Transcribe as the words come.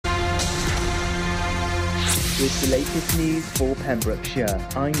with the latest news for Pembrokeshire.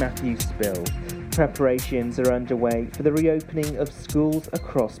 I'm Matthew Spill. Preparations are underway for the reopening of schools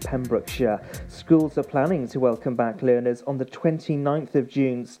across Pembrokeshire. Schools are planning to welcome back learners on the 29th of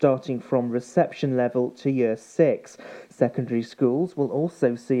June, starting from reception level to Year 6. Secondary schools will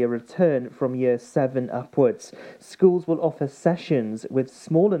also see a return from Year 7 upwards. Schools will offer sessions with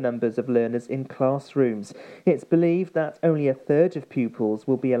smaller numbers of learners in classrooms. It's believed that only a third of pupils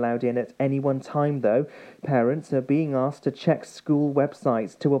will be allowed in at any one time, though. Parents are being asked to check school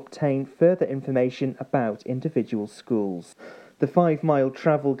websites to obtain further information about individual schools. The 5-mile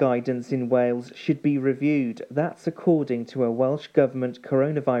travel guidance in Wales should be reviewed. That's according to a Welsh Government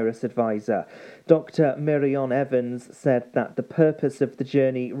coronavirus advisor. Dr Mirion Evans said that the purpose of the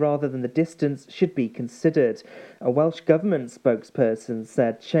journey rather than the distance should be considered. A Welsh Government spokesperson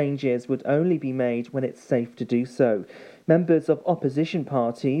said changes would only be made when it's safe to do so. Members of opposition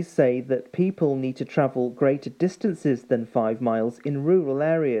parties say that people need to travel greater distances than 5 miles in rural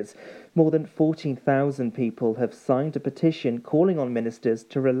areas. More than 14,000 people have signed a petition calling on ministers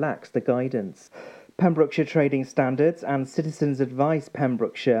to relax the guidance. Pembrokeshire Trading Standards and Citizens Advice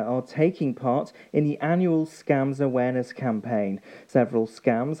Pembrokeshire are taking part in the annual Scams Awareness campaign. Several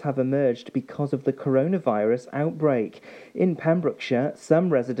scams have emerged because of the coronavirus outbreak. In Pembrokeshire,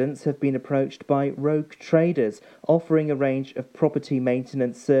 some residents have been approached by rogue traders offering a range of property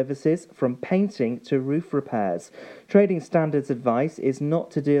maintenance services from painting to roof repairs. Trading Standards advice is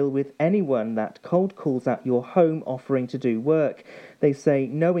not to deal with anyone that cold calls at your home offering to do work. They say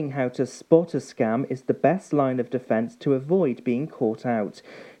knowing how to spot a scam is the best line of defence to avoid being caught out.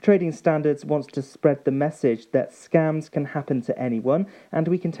 Trading Standards wants to spread the message that scams can happen to anyone and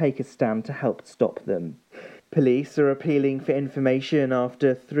we can take a stand to help stop them. Police are appealing for information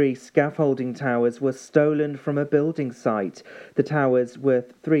after 3 scaffolding towers were stolen from a building site. The towers,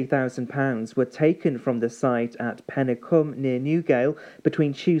 worth £3,000, were taken from the site at Pennicum near Newgale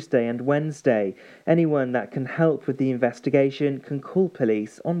between Tuesday and Wednesday. Anyone that can help with the investigation can call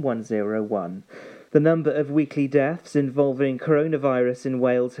police on 101. The number of weekly deaths involving coronavirus in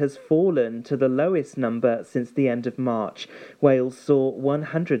Wales has fallen to the lowest number since the end of March. Wales saw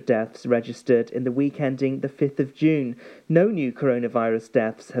 100 deaths registered in the week ending the 5th of June. No new coronavirus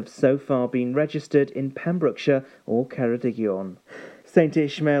deaths have so far been registered in Pembrokeshire or Ceredigion. St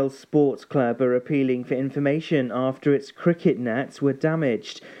Ishmael Sports Club are appealing for information after its cricket nets were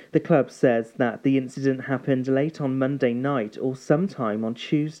damaged. The club says that the incident happened late on Monday night or sometime on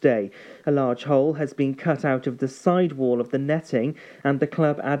Tuesday. A large hole has been cut out of the side wall of the netting, and the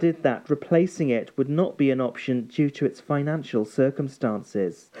club added that replacing it would not be an option due to its financial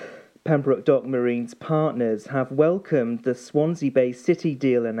circumstances. Pembroke Dock Marine's partners have welcomed the Swansea Bay City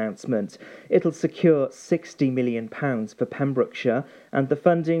deal announcement. It'll secure £60 million for Pembrokeshire, and the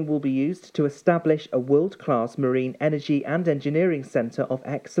funding will be used to establish a world-class marine energy and engineering centre of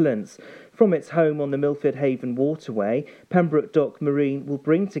excellence. From its home on the Milford Haven waterway, Pembroke Dock Marine will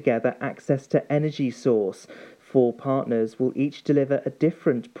bring together access to energy source. 4 partners will each deliver a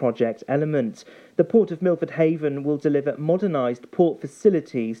different project element. The Port of Milford Haven will deliver modernised port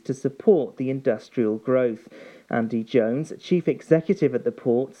facilities to support the industrial growth. Andy Jones, Chief Executive at the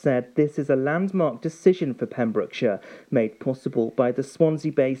port, said this is a landmark decision for Pembrokeshire, made possible by the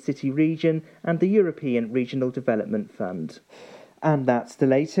Swansea Bay City region and the European Regional Development Fund. And that's the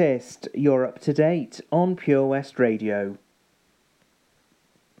latest. You're up to date on Pure West Radio.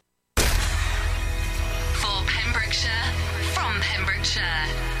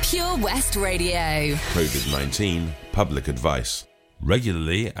 Pure West Radio. COVID-19 public advice.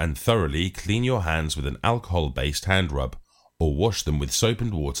 Regularly and thoroughly clean your hands with an alcohol-based hand rub, or wash them with soap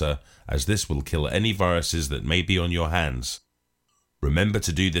and water, as this will kill any viruses that may be on your hands. Remember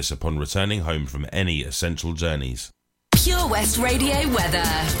to do this upon returning home from any essential journeys. Pure West Radio weather.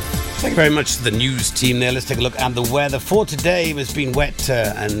 Thank you very much to the news team there. Let's take a look at the weather. For today, it's been wet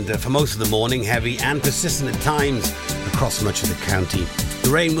and for most of the morning, heavy and persistent at times across much of the county. The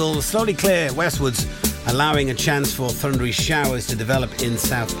rain will slowly clear westwards, allowing a chance for thundery showers to develop in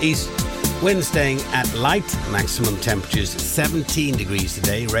southeast. Wind staying at light, maximum temperatures 17 degrees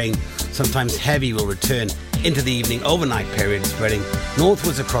today. Rain, sometimes heavy, will return into the evening overnight period, spreading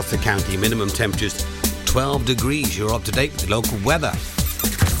northwards across the county. Minimum temperatures 12 degrees. You're up to date with the local weather.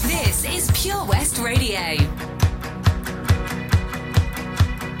 This is Pure West Radio.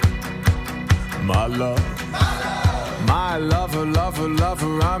 My love, my lover, lover,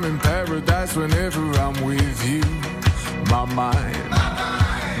 lover, I'm in paradise whenever I'm with you. My mind,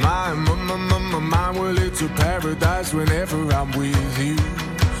 my, well, it's a paradise whenever I'm with you.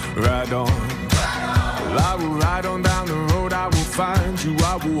 Ride on, well, I will ride on down the road, I will find you,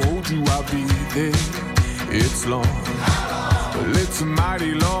 I will hold you, I'll be there. it's long. Well, it's a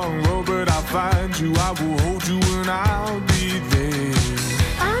mighty long road, but I'll find you. I will hold you and I'll be there.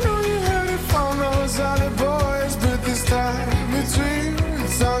 I know you heard it from those other boys, but this time it's real.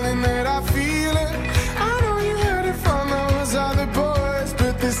 It's something that I feel it. I know you heard it from those other boys,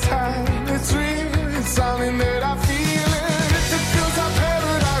 but this time it's real. It's something that I feel it. If it feels like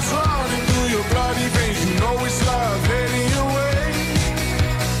paradise running through your bloody veins, you know it's love heading your way.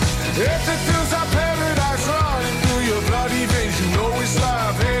 If it feels like paradise running through your bloody veins, you know it's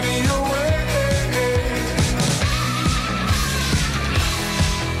love heading your way.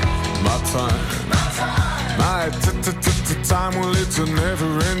 My time, my time, well it's a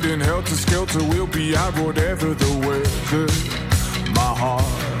never-ending helter-skelter. We'll be out whatever the weather. My heart,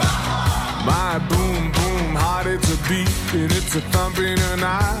 my boom boom heart, it's a beat and it's a thumping and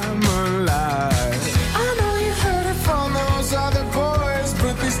I'm alive. I know you heard it from those other boys,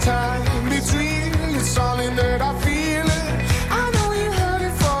 but this time it's real. It's something that I feel it. I know you heard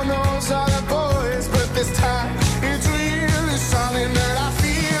it from those other boys, but this time it's real. It's something that I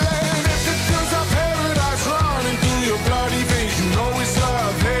feel it. If it feels like paradise running through your bloody veins, you know it's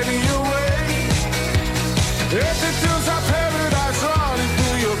love heading your way. If it feels like paradise running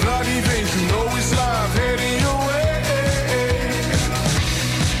through your bloody veins, you know it's love heading your way.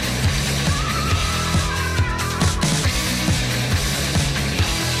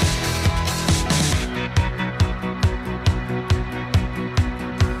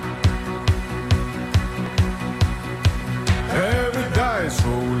 Paradise,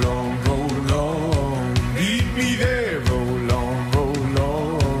 roll on, roll on. Meet me there, roll on, roll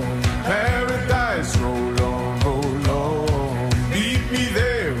on. Paradise, roll on, roll on. Meet me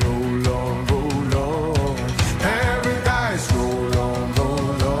there, roll on, roll on. Paradise, roll on,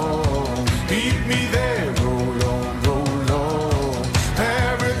 roll on. Meet me there, roll on, roll on.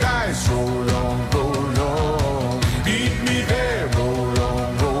 Paradise, roll on, roll on. Meet me there, roll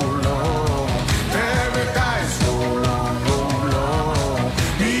on, roll on. Paradise, roll on, roll on.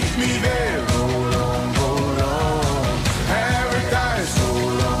 Meet me there, roll on, roll on. Paradise,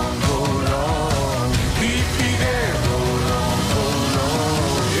 roll on, roll on. Meet me there, roll on, roll on.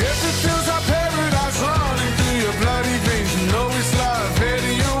 If it feels like paradise running through your bloody veins, you know it's love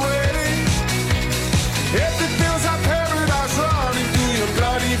heading your way. If it feels like paradise running through your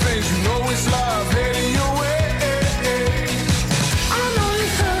bloody veins, you know it's love heading your way. I know you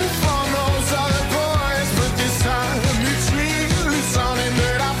heard it from those other boys, but this time it's real. It's something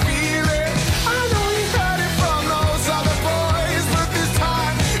that I feel it. I know you heard it from those other boys, but this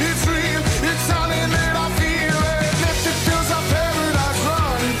time it's real. It's something that I feel it. If it feels like paradise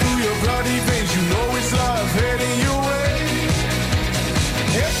running through your bloody veins, you know it's love heading your way.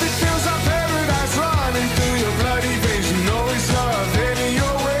 If it feels like paradise running through your bloody veins, you know it's love heading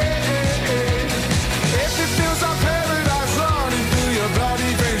your way. If it feels like paradise running through your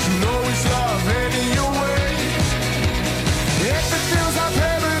bloody veins, you know it's love heading your way. If it feels like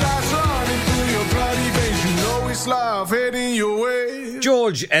paradise running through your bloody veins, you know it's love heading your way.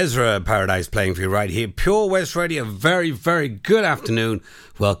 George Ezra, Paradise, playing for you right here. Pure West Radio. Very, very good afternoon.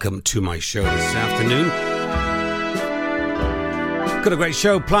 Welcome to my show this afternoon. Got a great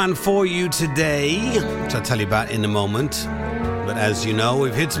show planned for you today, which I'll tell you about in a moment. But as you know,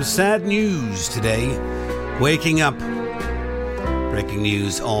 we've hit some sad news today. Waking up. Breaking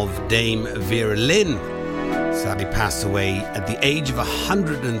news of Dame Vera Lynn. Sadly passed away at the age of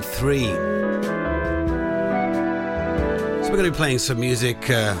 103. So we're going to be playing some music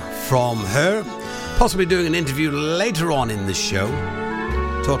from her. Possibly doing an interview later on in the show.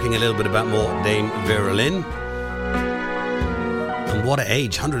 Talking a little bit about more Dame Vera Lynn. And what an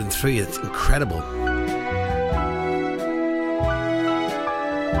age, 103, it's incredible.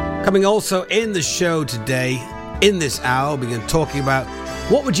 Coming also in the show today, in this hour, we're going to be talking about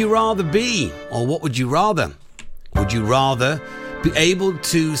what would you rather be, or what would you rather? Would you rather be able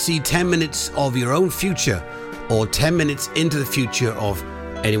to see 10 minutes of your own future, or 10 minutes into the future of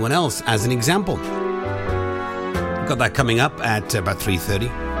anyone else, as an example? Got that coming up at about 3:30.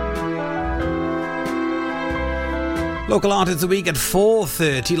 Local Artists of the Week at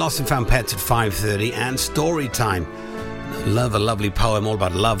 4:30, Lost and Found Pets at 5:30, and Story Time. Love, a lovely poem all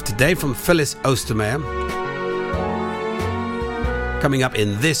about love today from Phyllis Ostermeyer. Coming up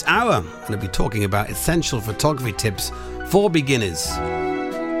in this hour, I'm going to be talking about essential photography tips for beginners.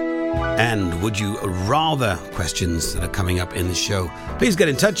 And would you rather questions that are coming up in the show. Please get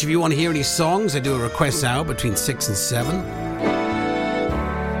in touch if you want to hear any songs. I do a request hour between 6 and 7.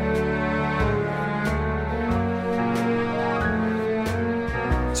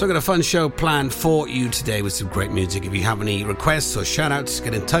 So I've got a fun show planned for you today with some great music. If you have any requests or shout outs,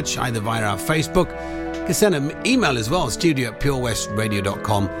 get in touch either via our Facebook. You can send an email as well,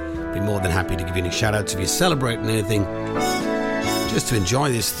 studio@purewestradio.com. Be more than happy to give you any shout-outs if you're celebrating anything. Just to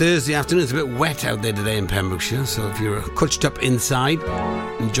enjoy this Thursday afternoon. It's a bit wet out there today in Pembrokeshire, so if you're couched up inside,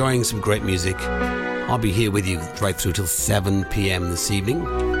 enjoying some great music, I'll be here with you right through till 7 p.m. this evening.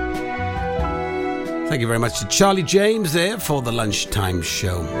 Thank you very much to Charlie James there for the lunchtime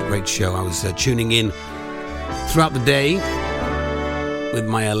show. Great show. I was tuning in throughout the day with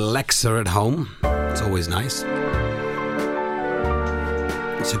my Alexa at home. It's always nice.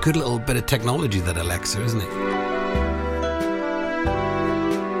 It's a good little bit of technology, that Alexa, isn't it?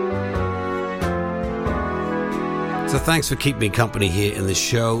 So thanks for keeping me company here in the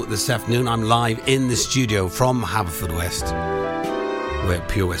show this afternoon. I'm live in the studio from Haverfordwest, where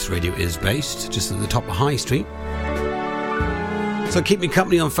Pure West Radio is based, just at the top of High Street. So keep me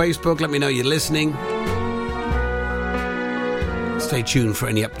company on Facebook. Let me know you're listening. Stay tuned for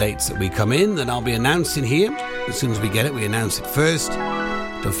any updates that we come in that I'll be announcing here. As soon as we get it, we announce it first.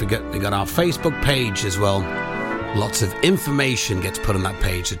 Don't forget, we got our Facebook page as well. Lots of information gets put on that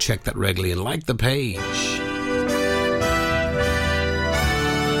page, so check that regularly and like the page.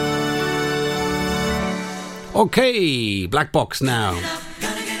 Okay, Black Box now.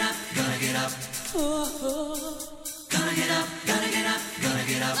 Gonna get up, gonna get up. Oh, oh. Gonna get up, gonna get up, gonna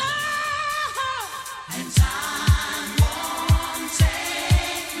get up. Oh, and time won't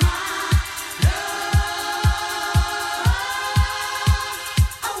take my love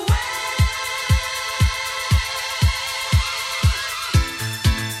away.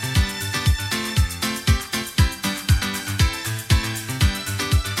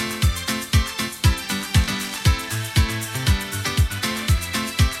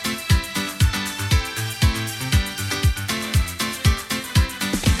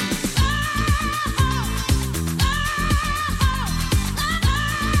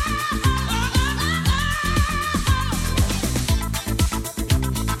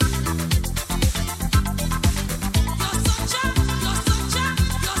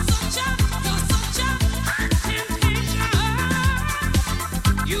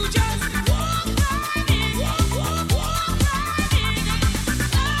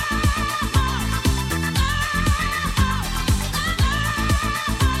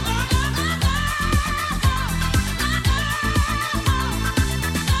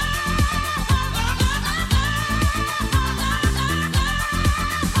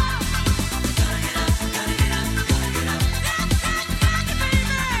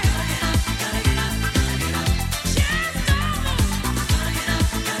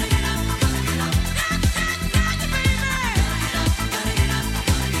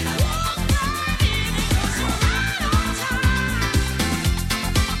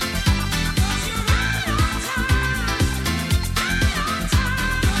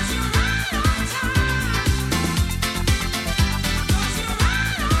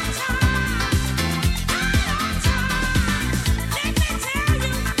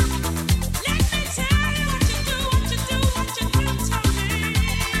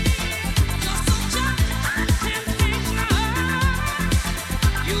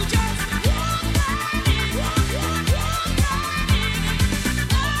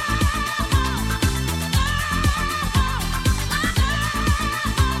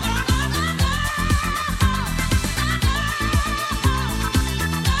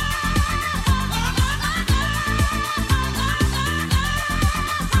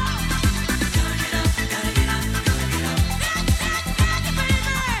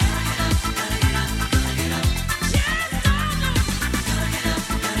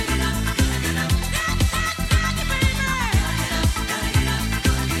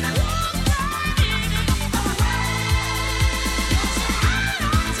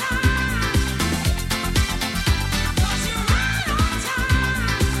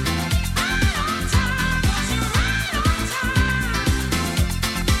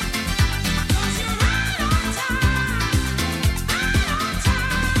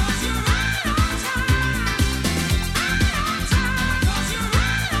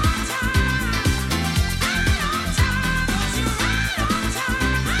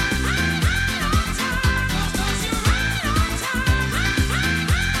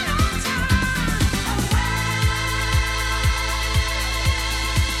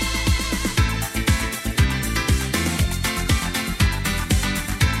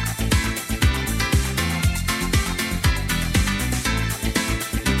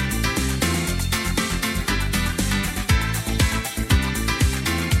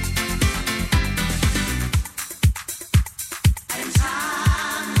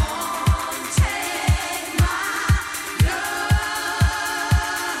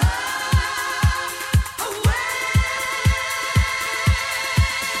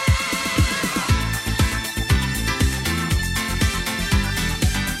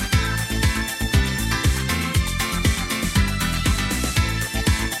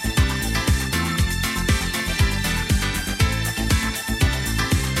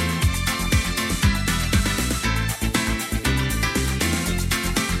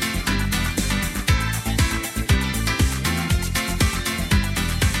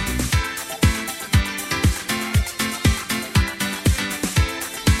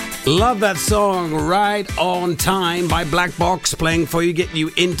 Love that song, Right on Time by Black Box, playing for you, getting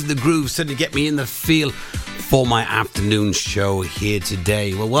you into the groove, so to get me in the feel for my afternoon show here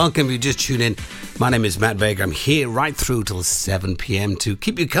today. Well, welcome if you just tuned in. My name is Matt Baker. I'm here right through till 7 p.m. to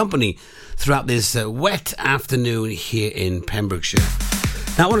keep you company throughout this wet afternoon here in Pembrokeshire.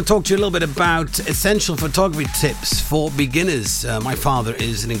 Now, I want to talk to you a little bit about essential photography tips for beginners. My father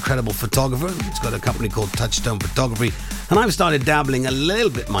is an incredible photographer. He's got a company called Touchstone Photography, and I've started dabbling a little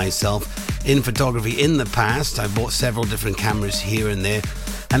bit myself in photography in the past. I've bought several different cameras here and there,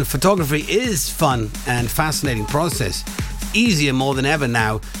 and photography is fun and fascinating process. Easier more than ever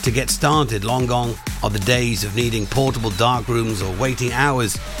now to get started. Long gone are the days of needing portable dark rooms or waiting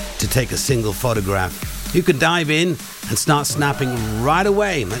hours to take a single photograph. You could dive in and start snapping right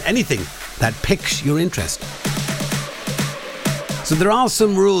away at anything that piques your interest. So there are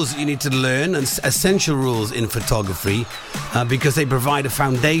some rules that you need to learn, and essential rules in photography, because they provide a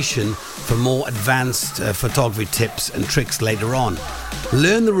foundation for more advanced photography tips and tricks later on.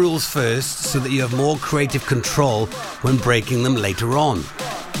 Learn the rules first so that you have more creative control when breaking them later on.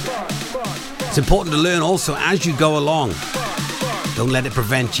 It's important to learn also as you go along. Don't let it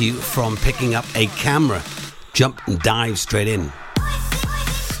prevent you from picking up a camera. Jump and dive straight in.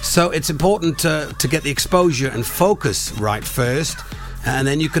 So it's important to get the exposure and focus right first, and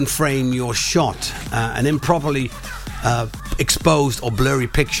then you can frame your shot. An improperly exposed or blurry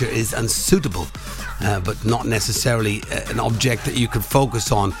picture is unsuitable, but not necessarily an object that you can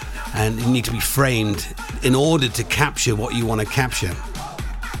focus on, and you need to be framed in order to capture what you want to capture.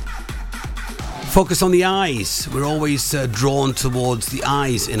 Focus on the eyes. We're always drawn towards the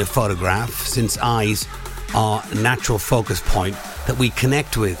eyes in a photograph, since eyes are a natural focus point that we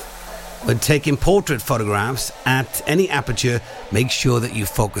connect with. When taking portrait photographs at any aperture, make sure that you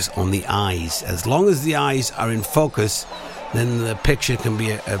focus on the eyes. As long as the eyes are in focus, then the picture can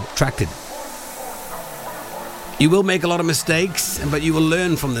be attracted. You will make a lot of mistakes, but you will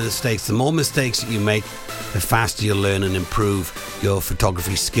learn from the mistakes. The more mistakes that you make, the faster you'll learn and improve your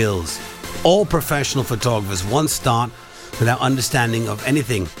photography skills. All professional photographers once start without understanding of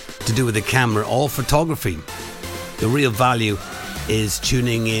anything to do with the camera or photography. The real value is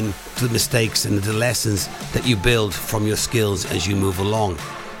tuning in to the mistakes and the lessons that you build from your skills as you move along.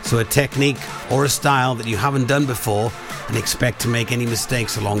 So a technique or a style that you haven't done before and expect to make any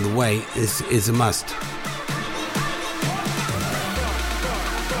mistakes along the way is a must.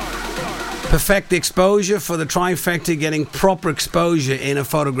 Perfect the exposure. For the trifecta, getting proper exposure in a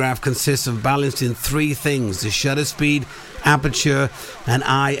photograph consists of balancing three things: the shutter speed, aperture, and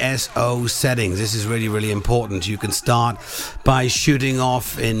ISO settings. This is really, really important. You can start by shooting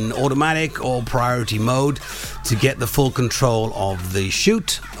off in automatic or priority mode to get the full control of the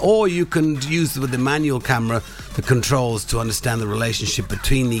shoot, or you can use with the manual camera the controls to understand the relationship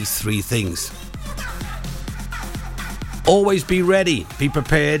between these three things. Always be ready, be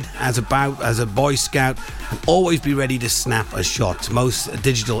prepared as a Boy Scout, and always be ready to snap a shot. Most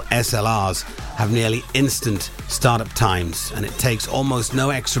digital SLRs have nearly instant startup times, and it takes almost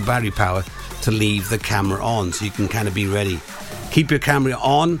no extra battery power to leave the camera on, so you can kind of be ready. Keep your camera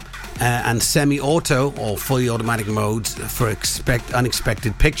on and semi-auto or fully automatic modes for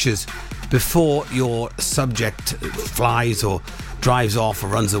unexpected pictures before your subject flies or drives off or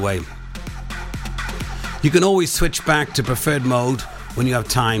runs away. You can always switch back to preferred mode when you have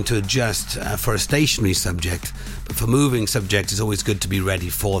time to adjust for a stationary subject, but for moving subjects it's always good to be ready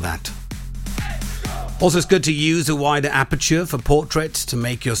for that. Also, it's good to use a wider aperture for portraits to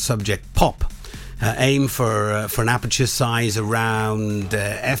make your subject pop. Aim for an aperture size around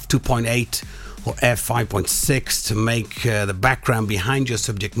f2.8 or f5.6 to make the background behind your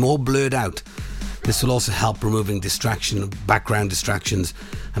subject more blurred out. This will also help removing background distractions,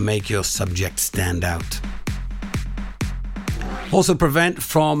 and make your subject stand out. Also prevent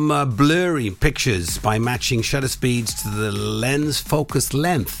from blurry pictures by matching shutter speeds to the lens focus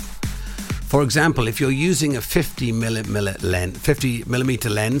length. For example, if you're using a 50 millimeter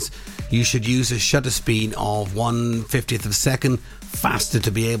lens, you should use a shutter speed of 1/50th of a second faster to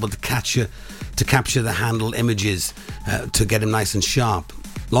be able to capture the handle images to get them nice and sharp.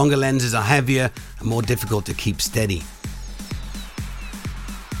 Longer lenses are heavier and more difficult to keep steady.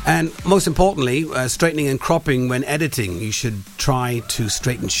 And most importantly, straightening and cropping when editing. You should try to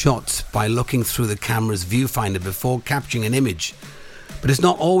straighten shots by looking through the camera's viewfinder before capturing an image. But it's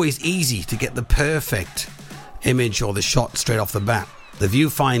not always easy to get the perfect image or the shot straight off the bat. The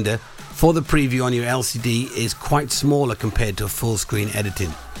viewfinder for the preview on your LCD is quite smaller compared to full screen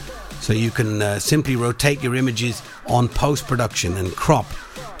editing. So you can simply rotate your images on post-production and crop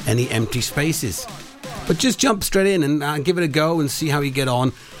any empty spaces. But just jump straight in and give it a go and see how you get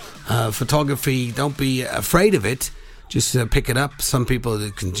on photography, don't be afraid of it. Just pick it up. Some people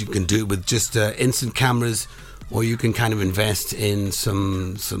you can do it with just instant cameras, or you can kind of invest in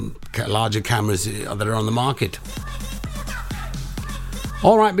some larger cameras that are on the market.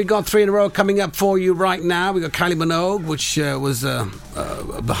 All right, we got 3 in a row coming up for you right now. We got Kylie Minogue, which was a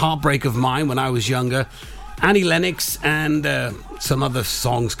heartbreak of mine when I was younger. Annie Lennox and some other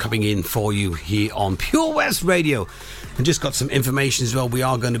songs coming in for you here on Pure West Radio. And just got some information as well. We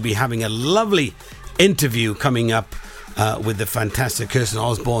are going to be having a lovely interview coming up with the fantastic Kirsten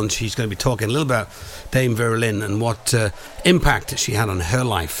Osborne. She's going to be talking a little about Dame Vera Lynn and what impact she had on her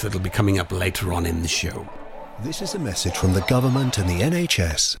life. It'll be coming up later on in the show. This is a message from the government and the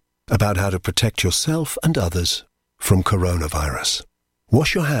NHS about how to protect yourself and others from coronavirus.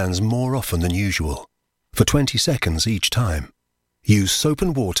 Wash your hands more often than usual, for 20 seconds each time. Use soap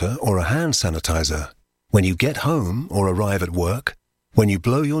and water or a hand sanitizer when you get home or arrive at work, when you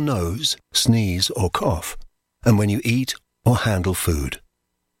blow your nose, sneeze or cough, and when you eat or handle food.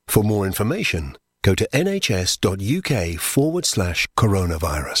 For more information, go to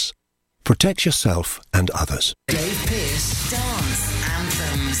nhs.uk/coronavirus. Protect yourself and others. Dave Pearce Dance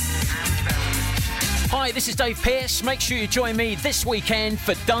Anthems. Hi, this is Dave Pearce. Make sure you join me this weekend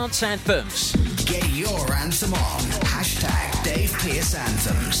for Dance Anthems. Get your anthem on. Hashtag Dave Pearce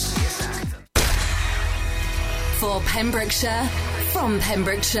Anthems. For Pembrokeshire, from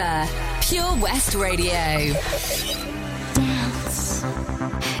Pembrokeshire, Pure West Radio. Dance.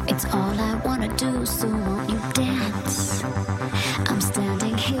 It's all I wanna do, so won't you dance? I'm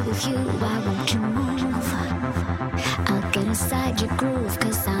standing here with you, why won't you move? I'll get inside your groove,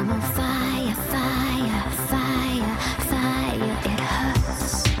 'cause I'm on fire, fire, fire, fire. It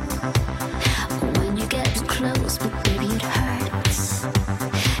hurts when you get too close, but baby it hurts.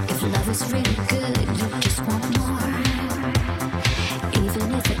 If love is really good, you just want more.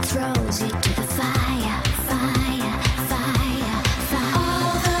 Even if it throws you to the fire, fire, fire, fire.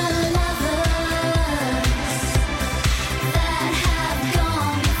 All the lovers that have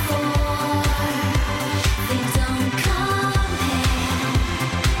gone before, they don't compare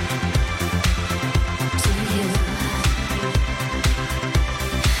to you.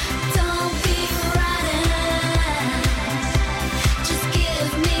 Don't be frightened, just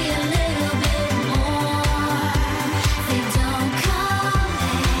give me a little bit more. They don't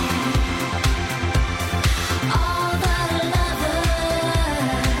compare. All the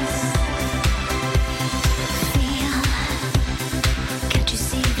lovers feel. Can't you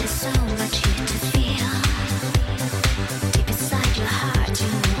see there's so much here to feel? Deep inside your heart, you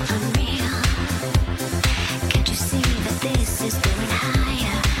know I'm real. Can't you see that this is going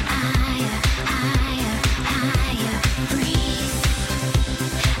higher, higher, higher, higher? Breathe.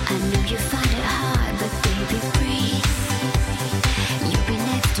 I know you find it hard, but baby, breathe. You'll be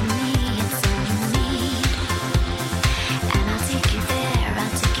next to me, it's all you need. And I'll take you there,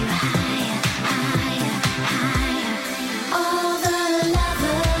 I'll take you higher, higher, higher. All the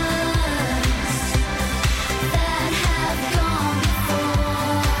lovers that have gone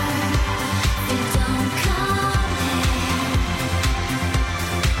before, they don't compare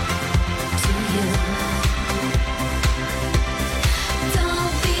to you.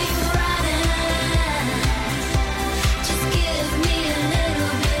 Don't be frightened, just give me a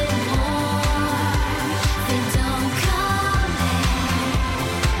little bit more. They don't compare.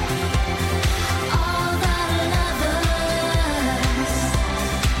 All the lovers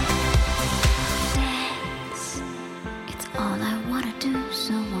dance. It's all I wanna do,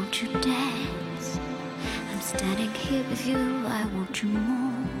 so won't you dance? I'm standing here with you, why won't you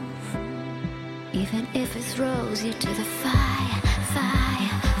move? Even if it throws you to the fire,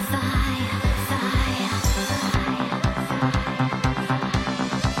 fire, fire, fire, fire.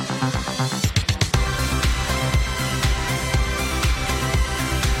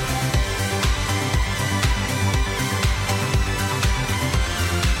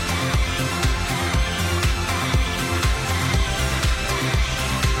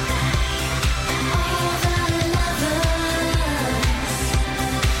 All the lovers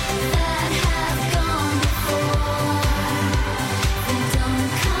that have gone before, they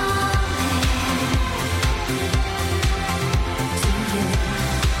don't compare to you.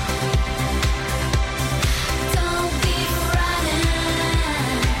 Don't be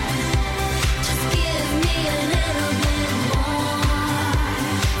frightened, just give me a little bit more.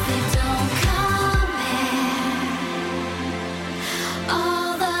 They don't compare.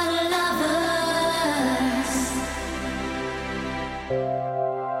 All the lovers.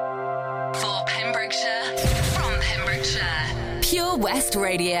 For Pembrokeshire, from Pembrokeshire, Pure West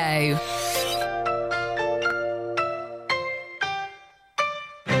Radio.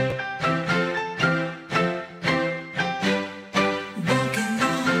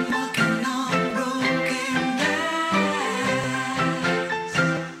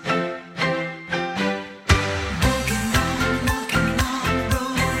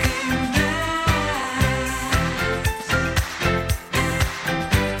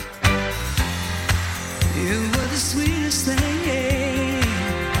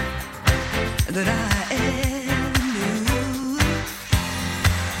 that I ever knew.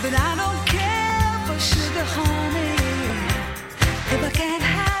 But I don't care for sugar, honey, if I can't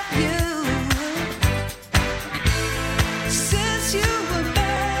have you. Since you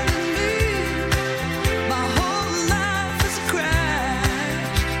abandoned me, my whole life is a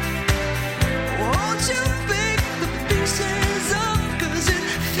crash. Won't you pick the pieces up, 'cause it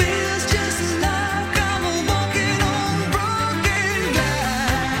feels just like I'm walking on broken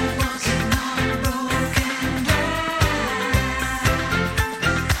glass. Walking on broken glass.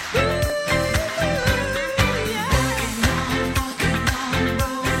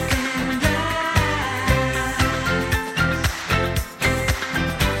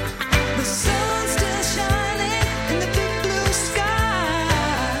 The sun's still shining in the big blue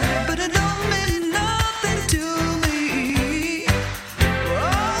sky, but it don't mean nothing to me.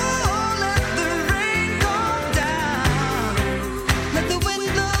 Oh, let the rain come down, let the wind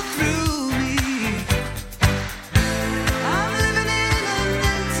blow through me. I'm living in an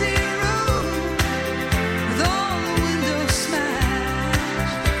empty room with all the windows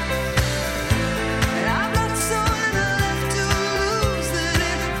smashed, and I've got so little left to lose that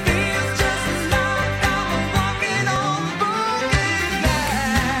it feels just like I'm walking on broken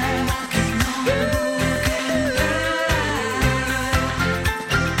glass. Walking on broken glass.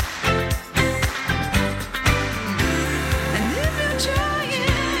 And if you're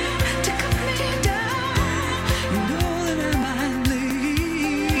trying to cut me down, you know that I might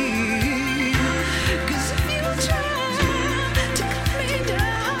bleed. 'Cause if you try to cut me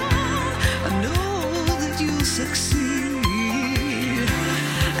down, I know that you'll succeed.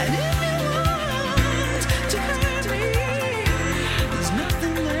 And if you want to hurt me, there's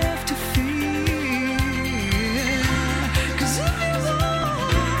nothing left to fear. 'Cause if you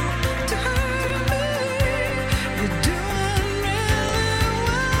want to hurt me, you're doing really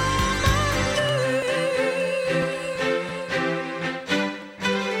well, my dear.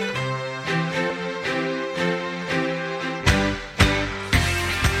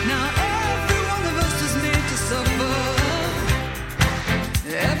 Now every one of us is made to suffer.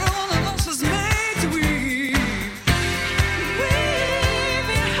 Every one of us is made to weep. We've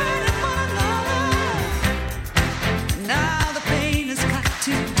been hurting one another. Now the pain has got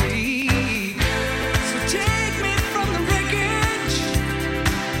too deep. So take me from the wreckage,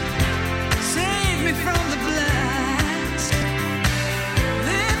 save me from the blast.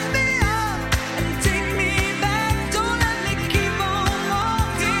 Lift me up and take me back. Don't let me keep on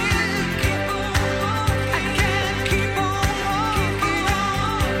walking. Keep on walking. I can't keep on walking.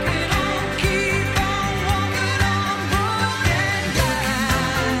 Keep on walking on. Keep on walking on broken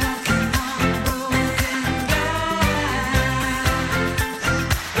glass.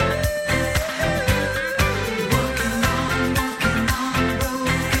 Walking on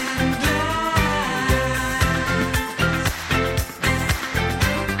broken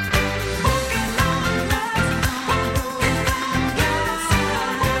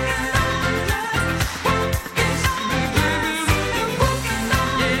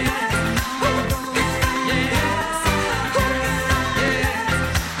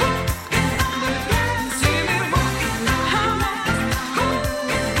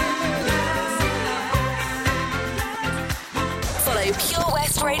Follow Pure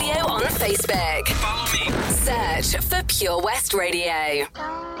West Radio on Facebook. Follow me. Search for Pure West Radio.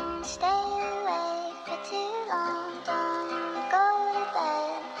 Don't stay awake for too long. Don't go to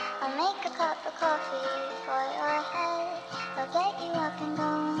bed. I'll make a cup of coffee for your head. I'll get you up and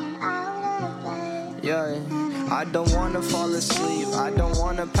going out of bed. Yeah, I don't wanna fall asleep, I don't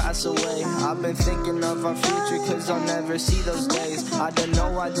wanna pass away. I've been thinking of our future, 'cause I'll never see those days. I don't know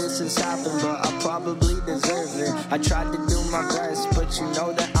why this has happened, but I probably deserve it. I tried to do my best, but you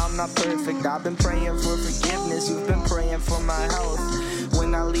know that I'm not perfect. I've been praying for forgiveness, you've been praying for my health.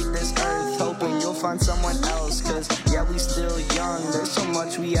 When I leave this earth, hoping you'll find someone else. 'Cause yeah, we still young, there's so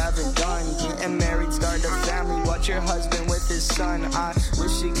much we haven't done. Getting married, start a family, watch your husband with his son. I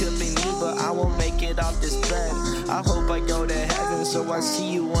wish it could be me, but I won't make it off this bed. I hope I go to heaven, so I see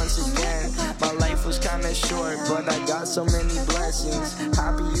you once again. My life was kinda short, but I got so many blessings.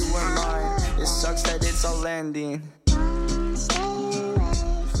 Happy you were mine, it sucks that it's all ending. Stay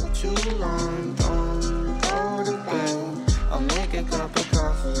awake for Too long, don't go to bed. I'll make a cup of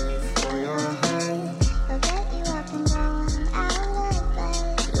coffee for your head. I'll get you up and going out of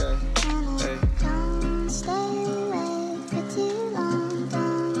bed. Yeah, Hey. Don't stay awake for too long.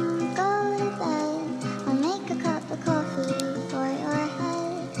 Don't go to bed. I'll make a cup of coffee for your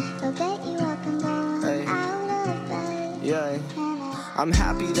head. I'll get you up and going Hey. out of bed. yeah. I'm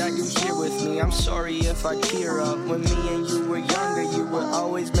happy that you're here with me. I'm sorry if I tear up. When me and you were younger, you would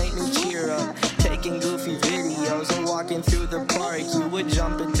always make me cheer up.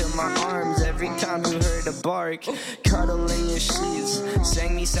 dark. Cuddle in your sheets,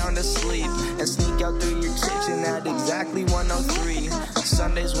 sang me sound asleep, and sneak out through your kitchen at exactly 1:03.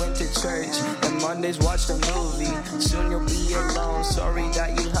 Sundays went to church, and Mondays watched a movie. Soon you'll be alone, sorry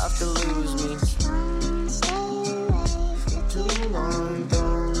that you have to lose me. For too long,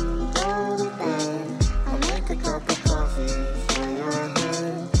 don't go to bed. I'll make a cup of coffee for your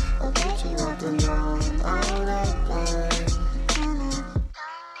head. I'll get you up and down, out of bed.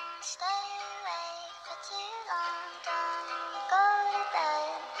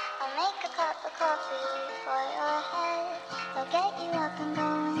 Coffee for your head. I'll get you up and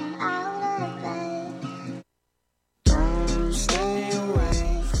going out of bed. Don't stay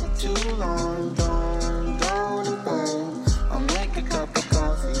awake for too long. Don't go to bed. I'll make a cup of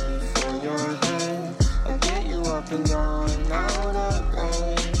coffee for your head. I'll get you up and going out of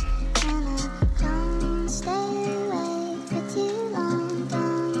bed. Don't stay awake for too long.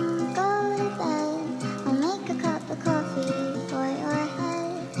 Don't go to bed. I'll make a cup of coffee for your head.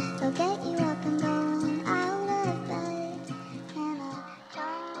 I'll get you up and going out of bed. And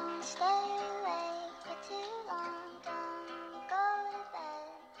don't stay awake for too long. Don't go to bed.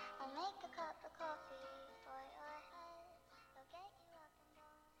 I'll make a cup of coffee for your head. I'll get you up and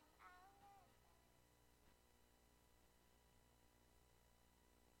going out of bed.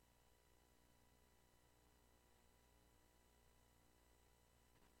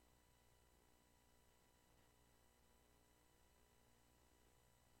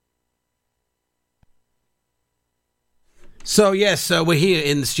 So yes, we're here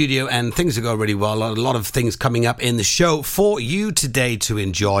in the studio and things are going really well. A lot of things coming up in the show for you today to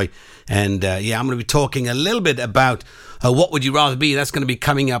enjoy. And I'm going to be talking a little bit about What Would You Rather Be. That's going to be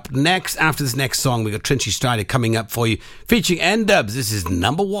coming up next. After this next song, we've got Trenchy Strider coming up for you, featuring N-Dubs. This is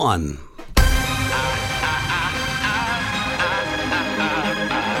number one.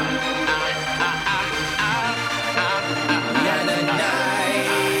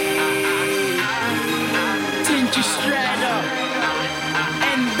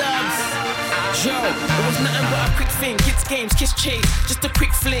 Kids games, kiss chase, just a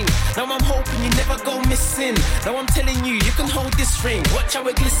quick fling. Now I'm hoping you never go missing. Now I'm telling you, you can hold this ring. Watch how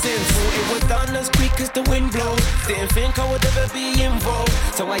it glistens. Thought it was done as quick as the wind blows. Didn't think I would ever be involved.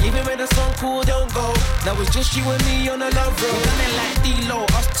 So I even made a song called Don't Go. Now it's just you and me on a love road. We done it like D-Lo,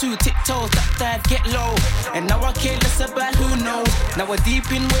 us two tiptoes, that dive, get low. And now I care less about who knows. Now we're deep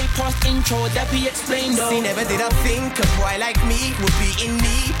in way past intro, that be explained though. See, never did I think a boy like me would be in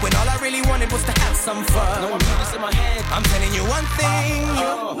need, when all I really wanted was to have some fun. No one put this in my head. I'm telling you one thing,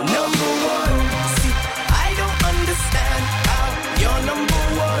 you're number one. See, I don't understand how you're number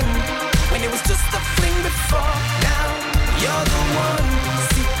one, when it was just a fling before. Now you're the one.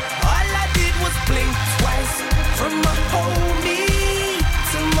 See, all I did was blink twice, from my homie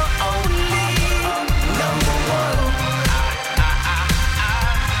to my only number one.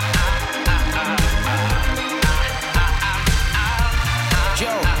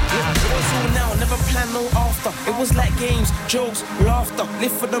 Joe, it was all now, never plan no after. It was like games, jokes, laughter.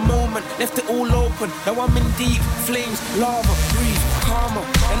 Live for the moment, left it all open. Now I'm in deep flames, lava, breathe, karma.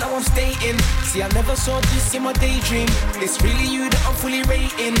 And now I'm staying. See, I never saw this in my daydream. It's really you that I'm fully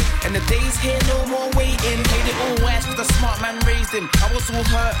rating. And the days here, no more waiting. Played it all wise, cause the smart man raised him. I was all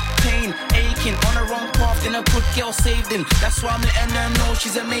hurt, pain, aching. On the wrong path, then a good girl saved him. That's why I'm letting her know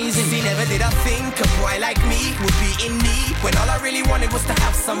she's amazing. See, never did I think a boy like me would be in need, when all I really wanted was to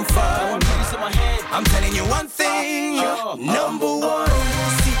have some fun. I'm telling you one thing, you're number one.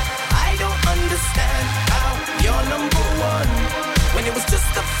 See, I don't understand how you're number one, when it was just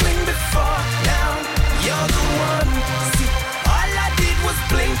a fling before. Now you're the one. See, all I did was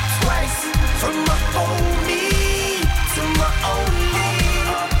blink twice, from my homie to my only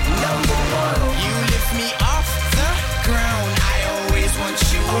number one. You lift me off the ground, I always want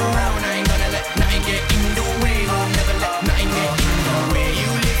you around. I ain't gonna let nothing get in the way, will never let nothing get in the way. You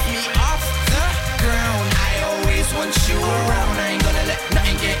lift me off the ground, I always want you around. I ain't gonna let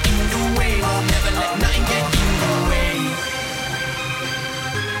nothing get in the way, will never let nothing get in the way.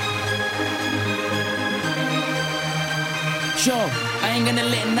 Joe, I ain't gonna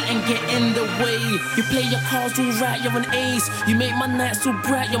let nothing get in the way. You play your cards all right, you're an ace. You make my nights so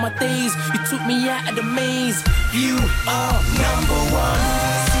bright, you're my days. You took me out of the maze. You are number one.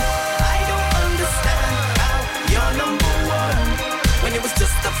 See, I don't understand how you're number one, when it was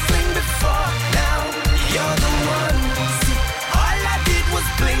just a fling before. Now you're the one. See, all I did was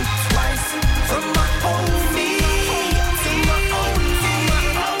blink twice, from my homie to my only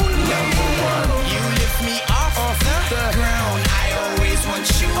number one. You lift me off the ground, I always want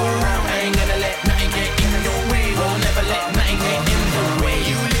you around. I ain't gonna let nothing get in the way, will never let nothing get in the way.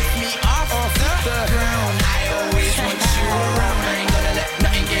 You lift me off the ground, I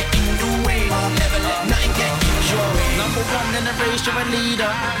wish you're a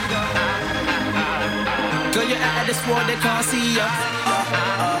leader. Girl, you're out of this world, they can't see ya.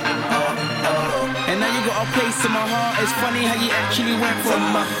 And now you got a place in my heart. It's funny how you actually went from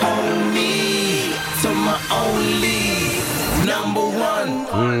my homie to my only number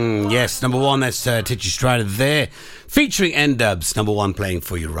one. Yes, number one. That's Titchy Strider there, featuring N-Dubs. Number one playing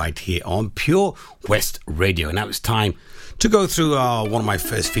for you right here on Pure West Radio. And now it's time to go through one of my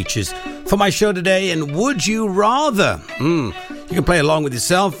first features for my show today. And Would You Rather? You can play along with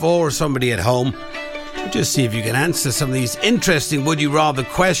yourself or somebody at home. Just see if you can answer some of these interesting Would You Rather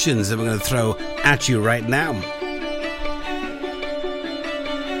questions that we're going to throw at you right now.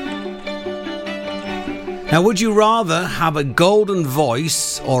 Now, would you rather have a golden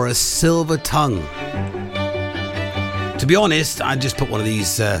voice or a silver tongue? To be honest, I just put one of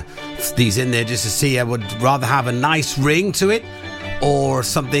these in there just to see. I would rather have a nice ring to it or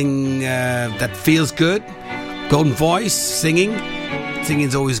something that feels good. Golden voice, singing.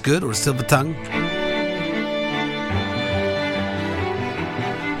 Singing's always good, or a silver tongue.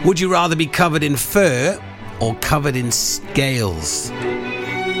 Would you rather be covered in fur or covered in scales?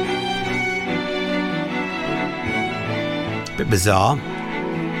 Bit bizarre.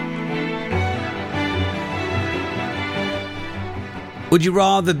 Would you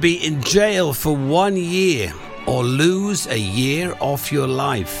rather be in jail for 1 year or lose a year off your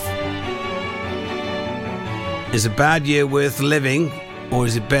life? Is a bad year worth living, or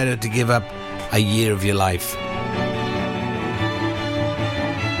is it better to give up a year of your life?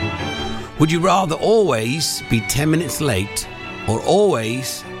 Would you rather always be 10 minutes late or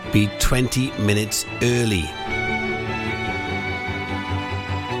always be 20 minutes early?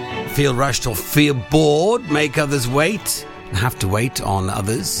 Feel rushed or feel bored? Make others wait? Have to wait on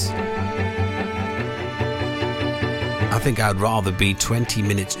others? I think I'd rather be 20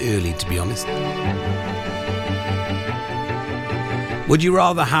 minutes early, to be honest. Would you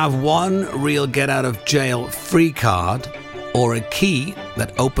rather have one real get out of jail free card or a key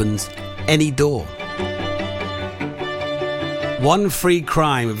that opens any door? One free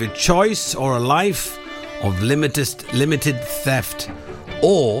crime of your choice or a life of limited theft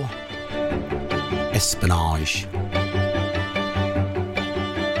or espionage?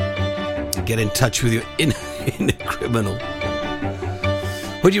 Get in touch with your inner criminal.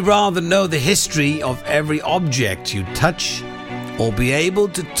 Would you rather know the history of every object you touch or be able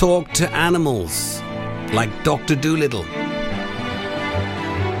to talk to animals like Dr. Dolittle?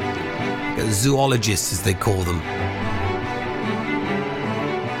 Zoologists, as they call them.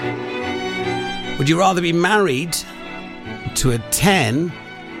 Would you rather be married to a 10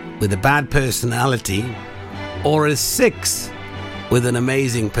 with a bad personality or a 6 with an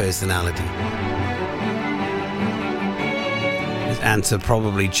amazing personality? This answer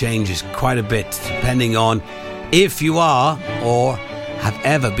probably changes quite a bit depending on if you are or have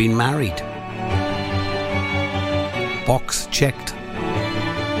ever been married. Box checked.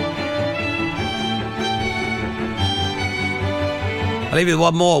 I'll leave you with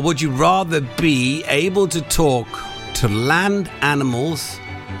one more. Would you rather be able to talk to land animals,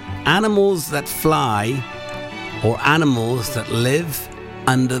 animals that fly, or animals that live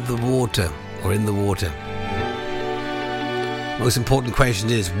under the water or in the water? Most important question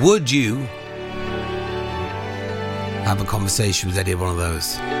is, would you have a conversation with any one of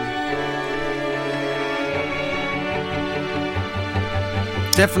those?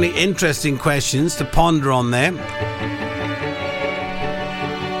 Definitely interesting questions to ponder on there.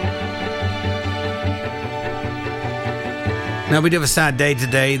 Now, we do have a sad day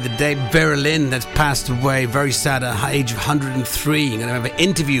today. The Dame Vera Lynn that's passed away, very sad at the age of 103. I'm going to have an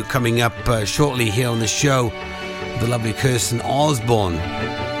interview coming up shortly here on the show with the lovely Kirsten Osborne,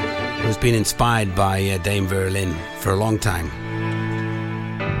 who's been inspired by Dame Vera Lynn for a long time.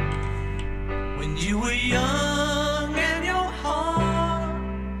 When you were young and your heart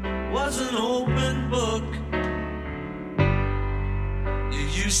was an open book, you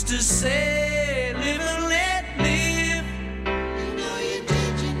used to say, live and let live.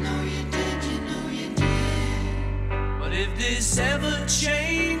 If this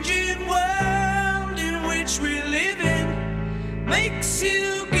ever-changing world in which we live in makes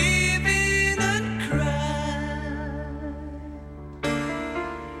you give in and cry,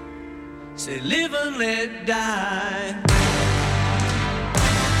 say live and let die.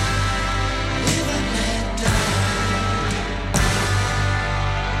 Live and let die.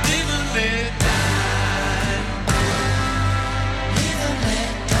 Live and let die. Live and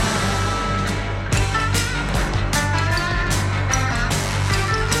let die.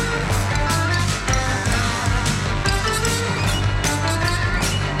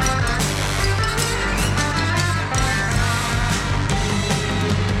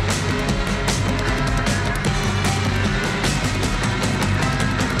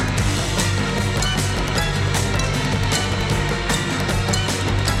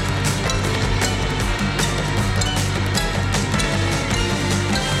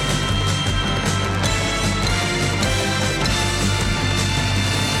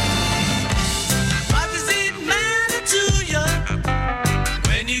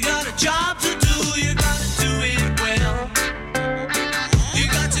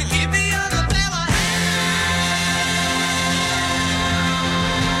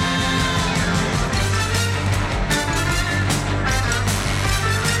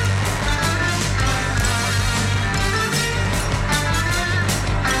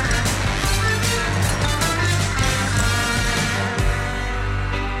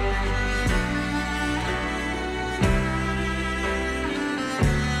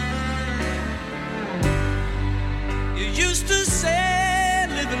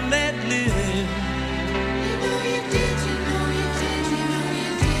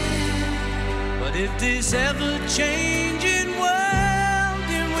 this ever-changing world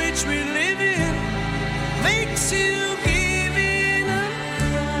in which we live in makes you give in a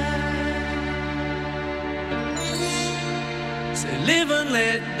cry. Say live and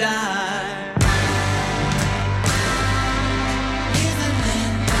let die.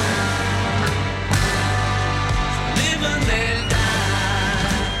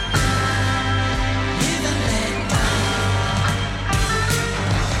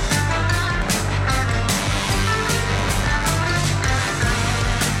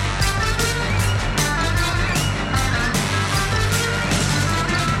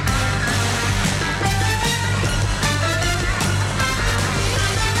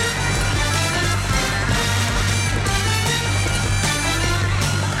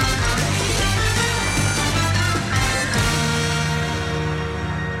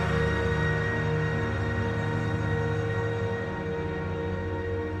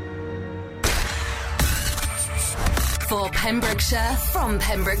 For Pembrokeshire, from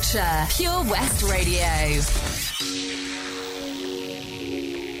Pembrokeshire, Pure West Radio.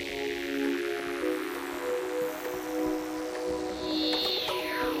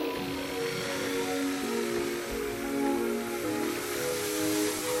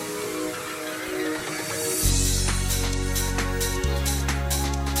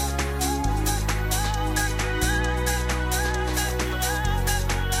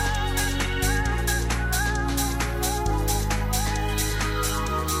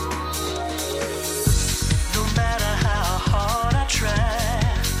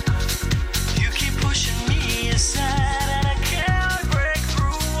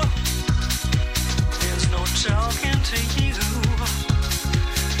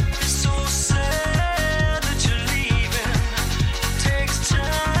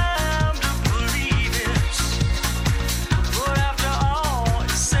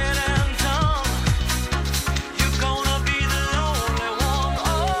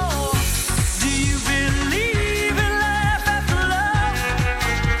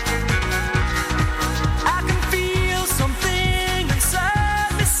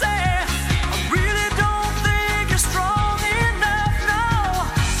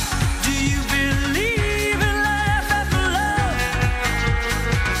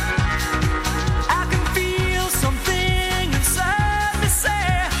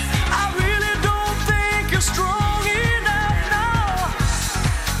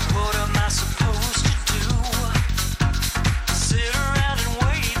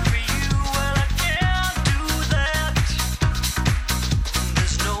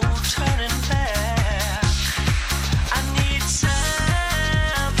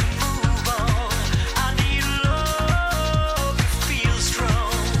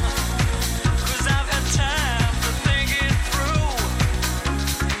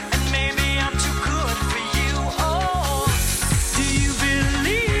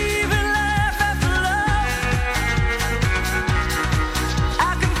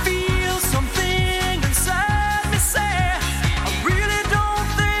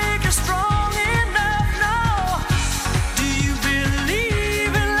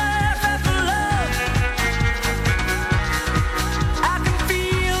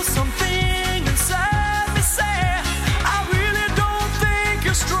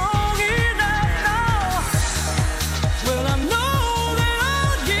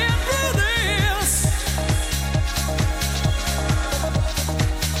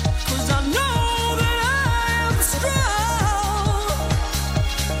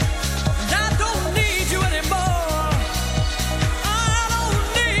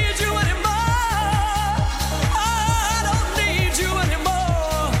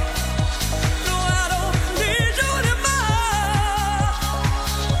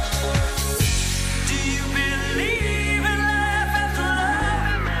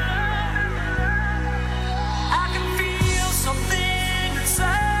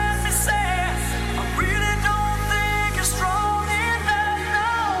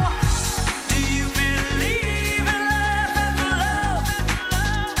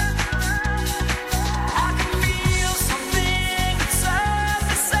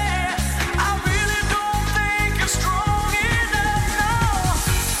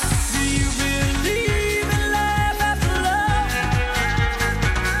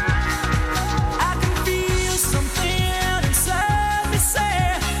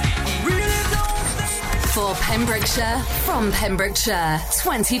 Pembrokeshire, from Pembrokeshire,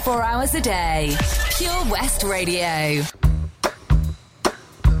 24 hours a day. Pure West Radio.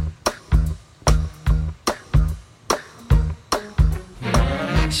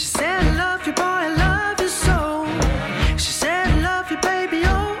 She said, I love you, boy, I love you so. She said, I love you, baby,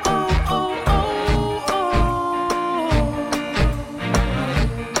 oh, oh, oh, oh,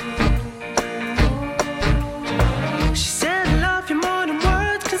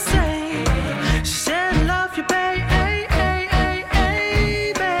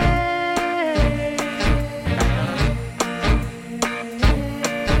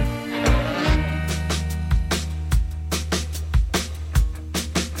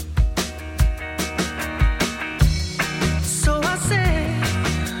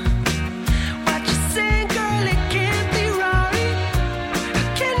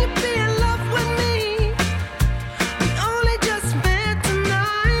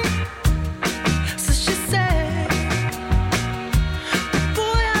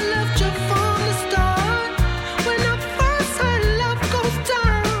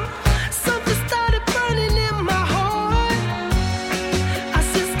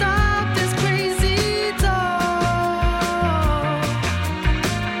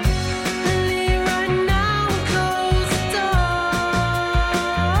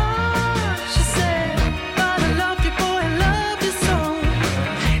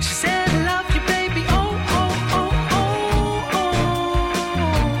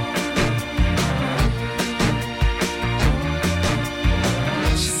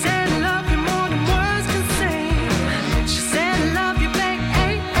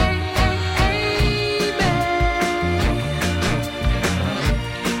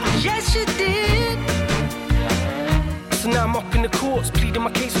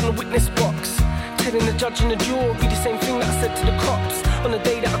 my case from the witness box. Telling the judge and the jury the same thing that I said to the cops. On the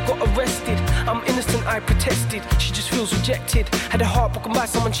day that I got arrested, I'm innocent, I protested. She just feels rejected. Had her heart broken by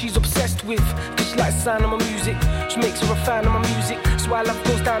someone she's obsessed with. Cause she likes the sound of my music. She makes her a fan of my music. So why love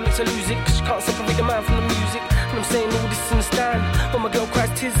goes down makes her lose it. Cause she can't separate the man from the music. And I'm saying all this in the stand. When my girl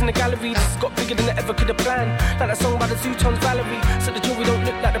cries tears in the gallery, this has got bigger than I ever could have planned. Like that song by the Zootons, Valerie. Said the jury don't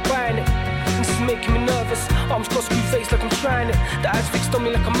look like they're buying it. And this is making me nervous. Arms crossed, screw face like I'm trying it. The eyes fixed on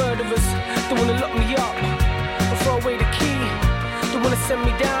me like a murderer's. They wanna lock me up and throw away the key. They wanna send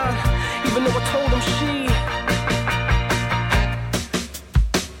me down, even though I told them she.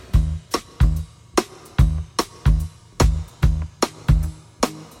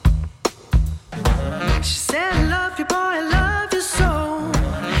 She said, I love you, boy, I love you so.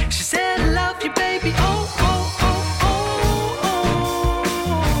 She said, I love you, baby, oh, oh, oh, oh,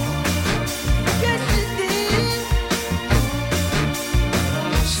 oh. Yes, she did.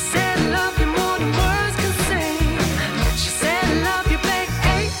 She said, I love you more than words can say. She said, I love you, baby,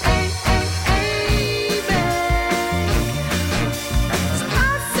 ay, ay, ay, ay, babe. So I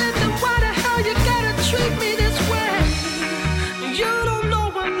said, then why the hell you gotta treat me this way? You don't know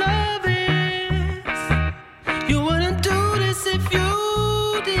what love is. You wouldn't do this if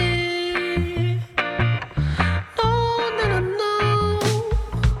you did. No, no, no, no.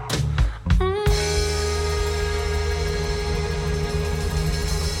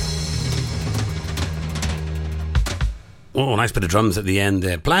 Oh, nice bit of drums at the end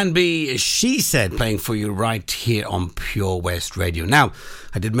there. Plan B, She Said, playing for you right here on Pure West Radio. Now,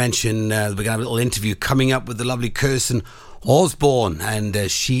 I did mention we're going to have a little interview coming up with the lovely Kirsten Osborne, and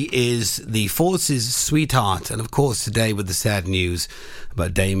she is the Force's sweetheart. And of course, today with the sad news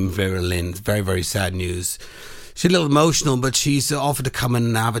about Dame Vera Lynn, very, very sad news. She's a little emotional, but she's offered to come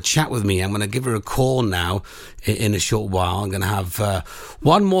and have a chat with me. I'm going to give her a call now in a short while. I'm going to have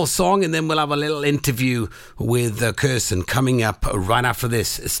one more song, and then we'll have a little interview with Kirsten coming up right after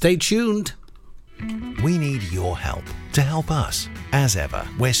this. Stay tuned. We need your help to help us. As ever,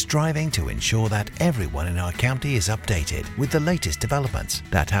 we're striving to ensure that everyone in our county is updated with the latest developments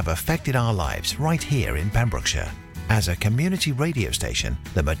that have affected our lives right here in Pembrokeshire. As a community radio station,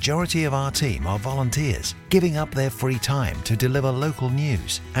 the majority of our team are volunteers, giving up their free time to deliver local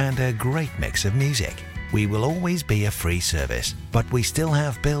news and a great mix of music. We will always be a free service, but we still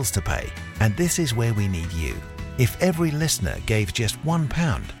have bills to pay, and this is where we need you. If every listener gave just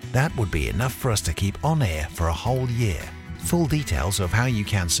 £1, that would be enough for us to keep on air for a whole year. Full details of how you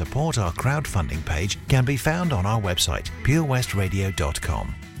can support our crowdfunding page can be found on our website,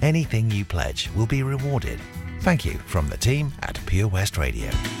 purewestradio.com. Anything you pledge will be rewarded. Thank you from the team at Pure West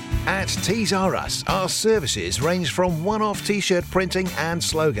Radio. At Tees R Us, our services range from one-off t-shirt printing and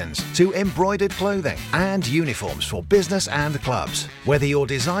slogans to embroidered clothing and uniforms for business and clubs. Whether your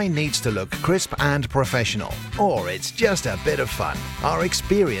design needs to look crisp and professional, or it's just a bit of fun, our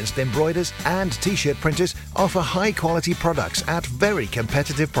experienced embroiders and t-shirt printers offer high-quality products at very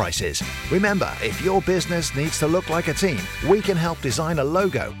competitive prices. Remember, if your business needs to look like a team, we can help design a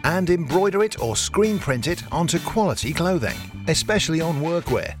logo and embroider it or screen print it onto quality clothing, especially on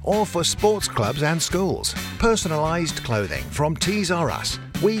workwear or for sports clubs and schools. Personalised clothing from Tees R Us.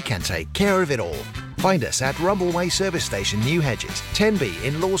 We can take care of it all. Find us at Rumbleway Service Station, New Hedges, 10B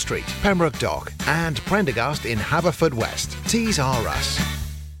in Law Street, Pembroke Dock, and Prendergast in Haverfordwest. Tees R Us.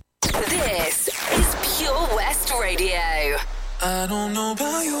 This is Pure West Radio. I don't know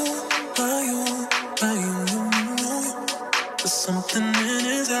about you, about you, about you. There's something in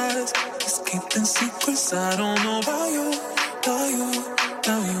his eyes. He's keeping secrets. I don't know about you, about you,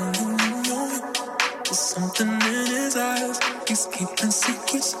 about you. There's something in his eyes. He's keeping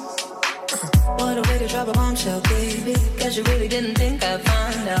secrets. What a way to drop a bombshell, baby. Guess you really didn't think I'd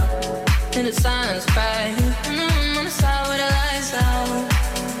find out. In the silence, crying. On the side where the lights out.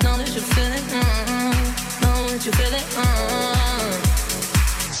 Know that you feel it, know that you feel it,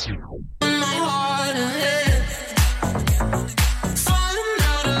 In my heart and head, falling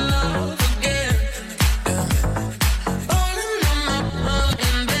out of love again. Falling on my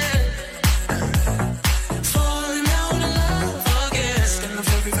fucking bed. Falling out of love again. It's been a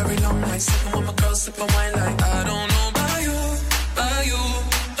very, very long night. Sipping with my girl, sipping wine like I don't know about you, about you,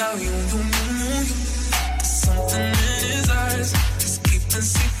 about you. There's something in his eyes. He's keeping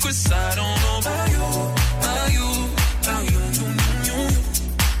secrets. I don't know about you, about you, about you.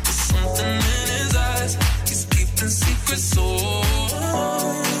 There's something in his eyes. He's keeping secrets.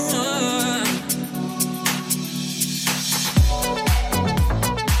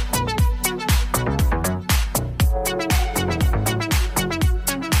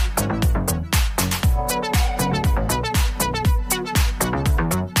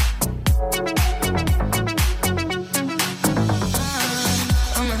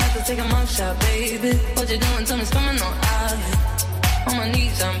 take a mug shot, baby. What you doing? Tell me, coming on out. On my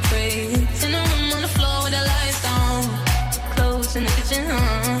knees, I'm praying. In the room on the floor with the lights on. Clothes in the kitchen,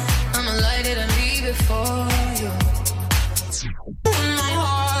 I'ma light it and leave it for you. My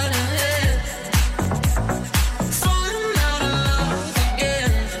heart and head. Falling out of love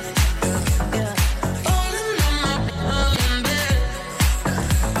again. Yeah. Falling on my bed.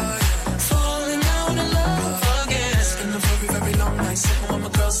 Falling out of love again. It's been a very, very long night. Sipping with my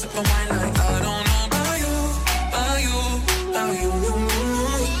girl, sipping wine like I don't know about you, about you, about you.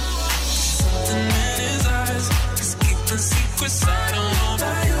 Something in his eyes, just keeping secrets. I don't know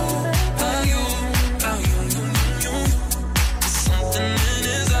about you, about you, about you. Something in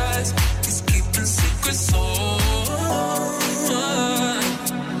his eyes, he's keeping secrets. Oh.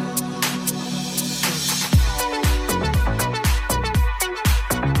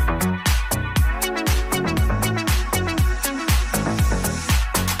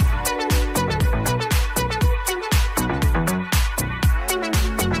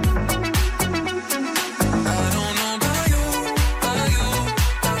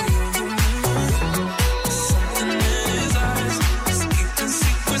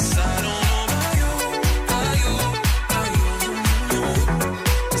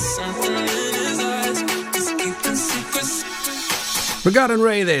 Regarding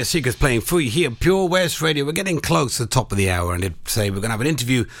Ray there, Seekers playing for you here, Pure West Radio. We're getting close to the top of the hour, and they say we're going to have an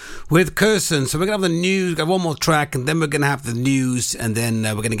interview with Kirsten. So we're going to have the news, got one more track, and then we're going to have the news, and then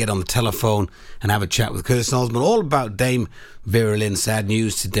we're going to get on the telephone and have a chat with Kirsten Osborne, all about Dame Vera Lynn. Sad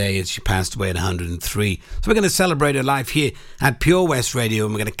news today as she passed away at 103. So we're going to celebrate her life here at Pure West Radio,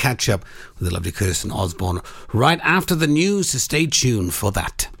 and we're going to catch up with the lovely Kirsten Osborne right after the news, so stay tuned for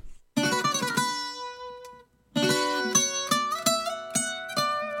that.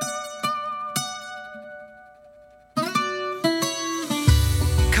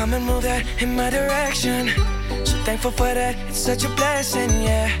 Come and move that in my direction. So thankful for that, it's such a blessing,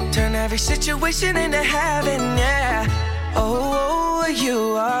 yeah. Turn every situation into heaven, yeah. Oh,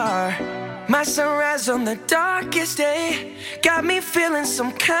 you are my sunrise on the darkest day. Got me feeling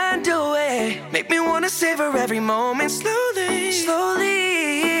some kind of way. Make me wanna savor every moment slowly,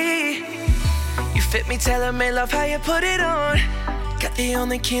 slowly. You fit me, tailor-made, love how you put it on. Got the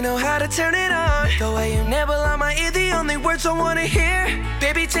only key, know how to turn it on. The way you nibble on my ear, the only words I wanna hear.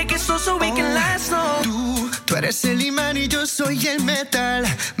 Baby, take it slow so we can last long. Tú eres el imán y yo soy el metal.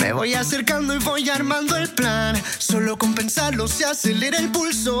 Me voy acercando y voy armando el plan. Solo con pensarlo se acelera el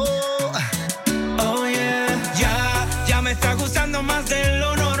pulso. Oh yeah, ya me está gustando más de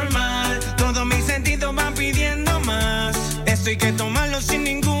lo normal. Todos mis sentidos van pidiendo más. Esto hay que tomarlo sin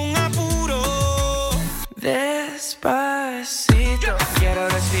ningún apuro. Despacito, quiero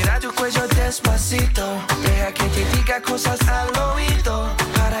respirar tu cuello despacito. Deja que te diga cosas al oído,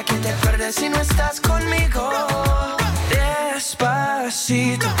 para que te acuerdes si no estás conmigo.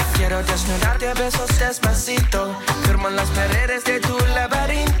 Despacito, quiero desnudarte a besos despacito. Firmo en las paredes de tu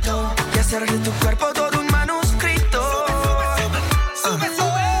laberinto y hacer de tu cuerpo todo un manuscrito.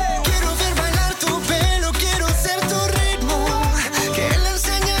 Quiero ver bailar tu pelo, quiero ser tu ritmo. Que le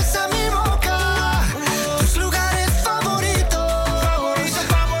enseñes a mi boca tus lugares favoritos.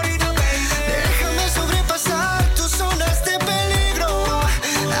 Déjame sobrepasar tus zonas de peligro,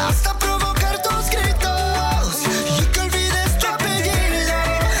 hasta provocar tus gritos y que olvides tu apellido.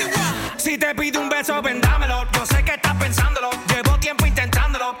 Si te pido un beso, ven dámelo. Yo sé que estás pensándolo, llevo tiempo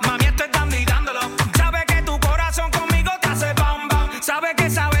intentándolo. Mami, estoy dando y dándolo. Sabe que tu corazón conmigo te hace bam bam. Sabe que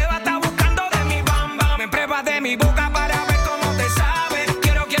esa beba está buscando de mi bam bam. Me pruebas de mi boca para ver cómo te sabe.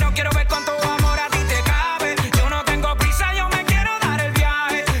 Quiero ver cuánto amor a ti te cabe. Yo no tengo prisa, yo me quiero dar el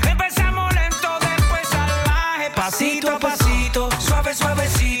viaje. Empezamos lento, después salvaje. Pasito a pasito, suave,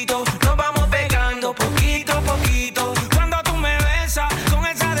 suavecito. Nos vamos pegando poquito a poquito. Cuando tú me besas con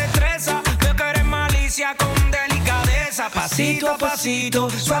esa destreza, veo que eres malicia con delicadeza. Pasito a pasito,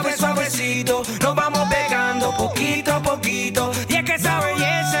 suave, suavecito. Nos vamos pegando poquito a poquito. Y es que esa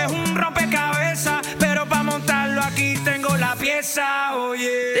belleza es un rompecabezas, pero para montarlo aquí tengo la pieza,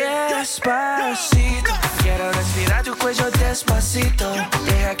 oye. Despacito, quiero respirar tu cuello despacito.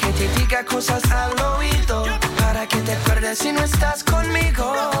 Deja que te diga cosas al oído, para que te acuerdes si no estás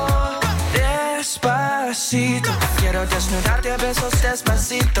conmigo. Despacito, quiero desnudarte a besos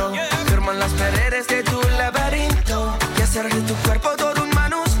despacito. Firmo en las paredes de tu laberinto y hacer de tu cuerpo todo un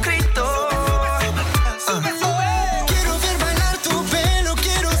manuscrito. Quiero ver bailar tu pelo,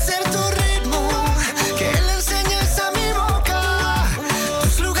 quiero ser tu ritmo. Que le enseñes a mi boca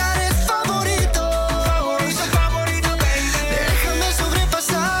tus lugares favoritos. Déjame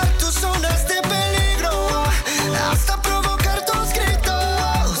sobrepasar tus zonas de peligro, hasta provocar tus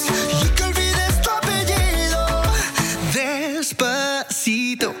gritos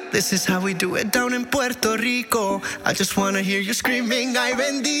This is how we do it down in Puerto Rico. I just wanna hear you screaming, ay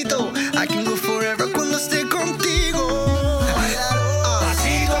bendito. I can go forever cuando esté contigo.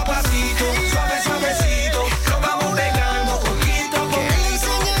 Pasito a pasito, suave, suavecito, nos vamos pegando poquito a poquito. Que le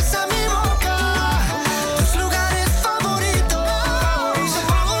enseñes a mi boca tus lugares favoritos.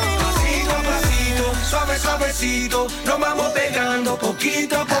 Pasito a pasito, suave, suavecito, nos vamos pegando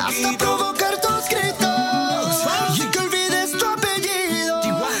poquito a poquito. Hasta provocar tus gritos y que olvides tu apellido.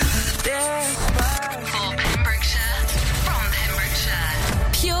 For Pembrokeshire, from Pembrokeshire,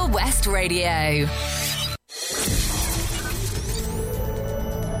 Pure West Radio.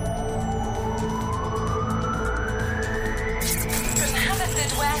 From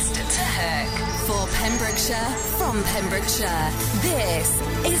Haverfordwest to Hook. For Pembrokeshire, from Pembrokeshire, this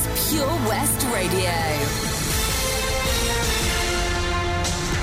is Pure West Radio.